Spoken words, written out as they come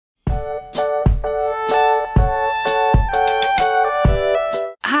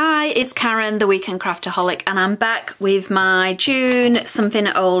it's Karen, the Weekend Craftaholic, and I'm back with my June something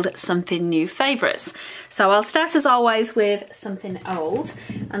old, something new favourites. So I'll start as always with something old,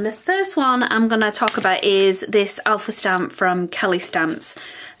 and the first one I'm going to talk about is this alpha stamp from Kelly Stamps.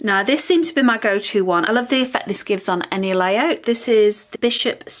 Now this seems to be my go-to one. I love the effect this gives on any layout. This is the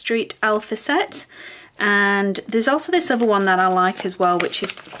Bishop Street Alpha set, and there's also this other one that I like as well, which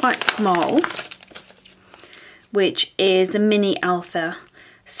is quite small, which is the Mini Alpha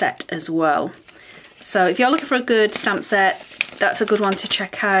set as well. So if you're looking for a good stamp set, that's a good one to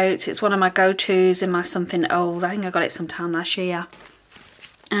check out. It's one of my go-tos in my something old. I think I got it sometime last year.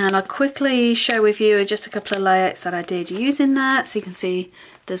 And I'll quickly share with you just a couple of layouts that I did using that. So you can see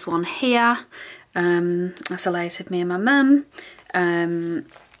there's one here. That's a layout of me and my mum. And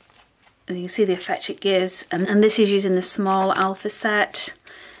you can see the effect it gives. And this is using the small alpha set.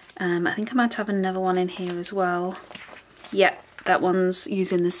 I think I might have another one in here as well. Yep, that one's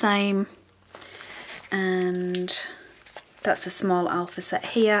using the same. And that's the small alpha set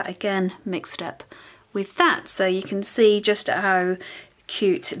here, again mixed up with that. So you can see just how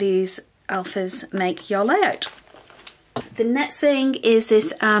cute these alphas make your layout. The next thing is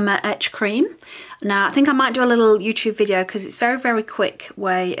this etch cream. Now I think I might do a little YouTube video because it's very quick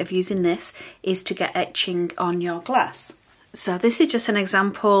way of using this is to get etching on your glass. So this is just an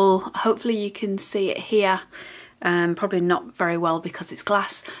example. Hopefully you can see it here. Probably not very well because it's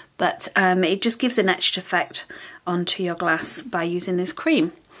glass, but it just gives an etched effect onto your glass by using this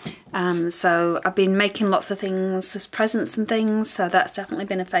cream. So I've been making lots of things as presents and things, so that's definitely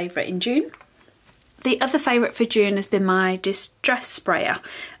been a favourite in June. The other favourite for June has been my Distress Sprayer,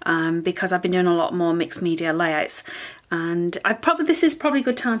 because I've been doing a lot more mixed media layouts. And this is probably a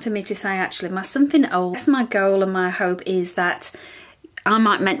good time for me to say actually my something old. That's my goal and my hope is that I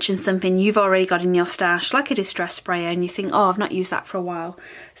might mention something you've already got in your stash, like a distress sprayer, and you think, oh, I've not used that for a while.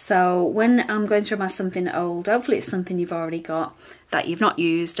 So when I'm going through my something old, hopefully it's something you've already got that you've not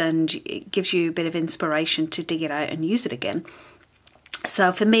used, and it gives you a bit of inspiration to dig it out and use it again.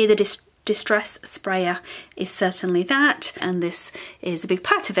 So for me, the distress sprayer is certainly that, and this is a big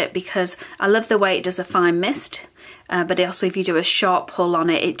part of it because I love the way it does a fine mist. But also if you do a sharp pull on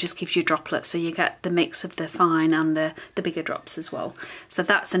it, it just gives you droplets, so you get the mix of the fine and the bigger drops as well. So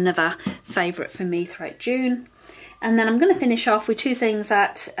that's another favourite for me throughout June. And then I'm going to finish off with two things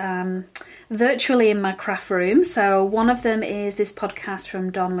that virtually in my craft room. So one of them is this podcast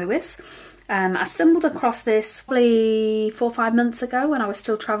from Don Lewis. I stumbled across this probably 4 or 5 months ago when I was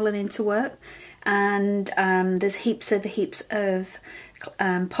still travelling into work, and there's heaps of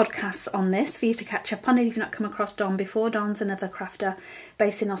podcasts on this for you to catch up on if you've not come across Dawn before. Dawn's another crafter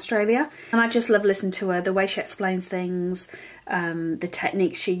based in Australia, and I just love listening to her, the way she explains things, the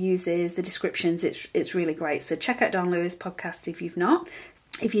techniques she uses, the descriptions. It's really great. So check out Dawn Lewis podcast if you've not.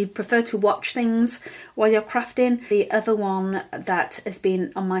 If you prefer to watch things while you're crafting, the other one that has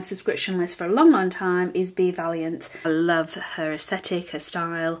been on my subscription list for a long time is Be Valiant. I love her aesthetic, her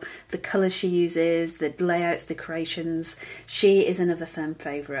style, the colours she uses, the layouts, the creations. She is another firm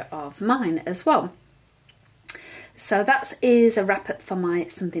favourite of mine as well. So that is a wrap up for my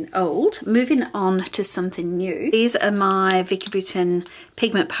something old. Moving on to something new. These are my Vicki Boutin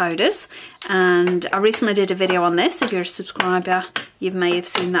pigment powders, and I recently did a video on this. If you're a subscriber, you may have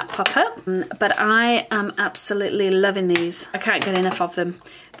seen that pop up. But I am absolutely loving these. I can't get enough of them.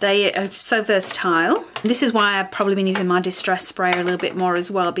 They are so versatile. This is why I've probably been using my Distress Sprayer a little bit more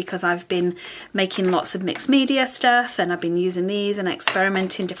as well, because I've been making lots of mixed media stuff and I've been using these and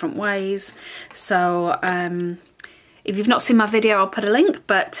experimenting different ways. So if you've not seen my video, I'll put a link,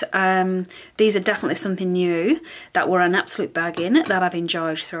 but these are definitely something new that were an absolute bargain that I've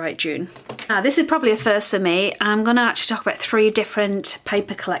enjoyed throughout June. This is probably a first for me. I'm going to actually talk about 3 different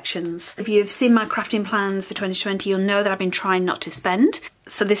paper collections. If you've seen my crafting plans for 2020, you'll know that I've been trying not to spend.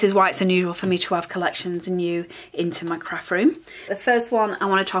 So this is why it's unusual for me to have collections new into my craft room. The first one I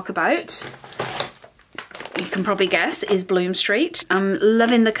want to talk about, you can probably guess, is Bloom Street. I'm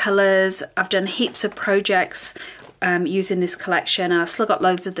loving the colours. I've done heaps of projects using this collection, and I've still got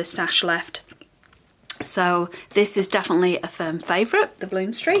loads of the stash left. So this is definitely a firm favourite, the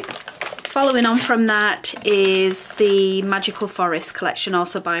Bloom Street. Following on from that is the Magical Forest collection,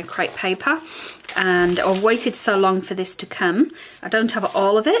 also by Crate Paper. And I've waited so long for this to come. I don't have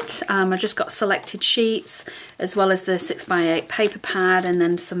all of it. I just got selected sheets, as well as the 6x8 paper pad, and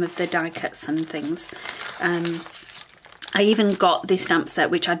then some of the die cuts and things. I even got the stamp set,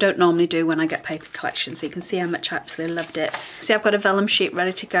 which I don't normally do when I get paper collections, so you can see how much I absolutely loved it. See, I've got a vellum sheet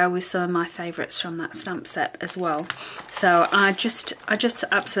ready to go with some of my favourites from that stamp set as well. So I just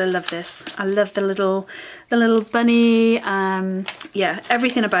absolutely love this. I love the little bunny. Yeah,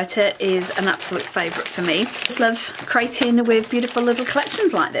 everything about it is an absolute favourite for me. Just love creating with beautiful little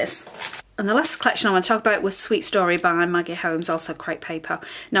collections like this. And the last collection I want to talk about was Sweet Story by Maggie Holmes, also crepe paper.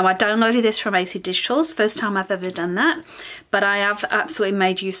 Now, I downloaded this from AC Digitals, first time I've ever done that, but I have absolutely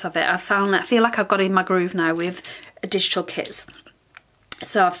made use of it. I feel like I've got in my groove now with digital kits.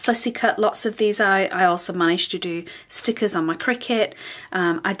 So I've fussy cut lots of these out. I also managed to do stickers on my Cricut.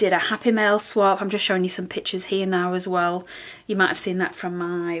 I did a Happy Mail swap. I'm just showing you some pictures here now as well. You might have seen that from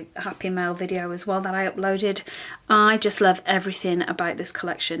my Happy Mail video as well that I uploaded. I just love everything about this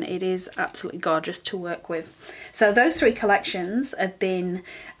collection. It is absolutely gorgeous to work with. So those 3 collections have been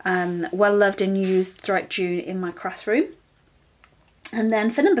well loved and used throughout June in my craft room. And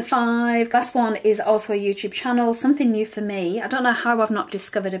then for number 5, last one is also a YouTube channel, something new for me. I don't know how I've not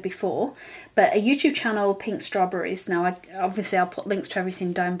discovered it before, but a YouTube channel, Pink Strawberries. Now, obviously I'll put links to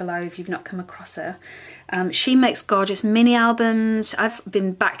everything down below if you've not come across her. She makes gorgeous mini albums. I've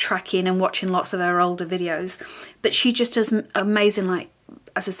been backtracking and watching lots of her older videos, but she just does amazing, like,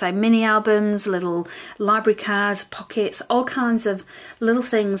 as I say, mini albums, little library cards, pockets, all kinds of little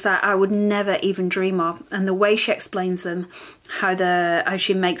things that I would never even dream of. And the way she explains them, how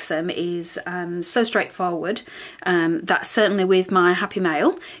she makes them is so straightforward that certainly with my Happy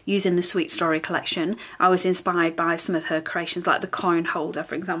Mail, using the Sweet Story collection, I was inspired by some of her creations, like the coin holder,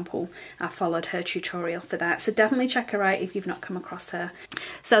 for example. I followed her tutorial for that. So definitely check her out if you've not come across her.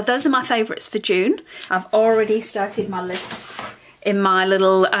 So those are my favourites for June. I've already started my list in my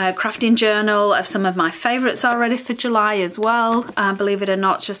little crafting journal of some of my favourites already for July as well, believe it or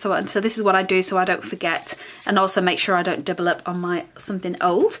not. So this is what I do so I don't forget, and also make sure I don't double up on my something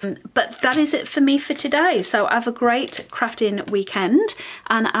old. But that is it for me for today. So have a great crafting weekend,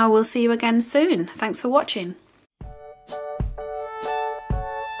 and I will see you again soon. Thanks for watching.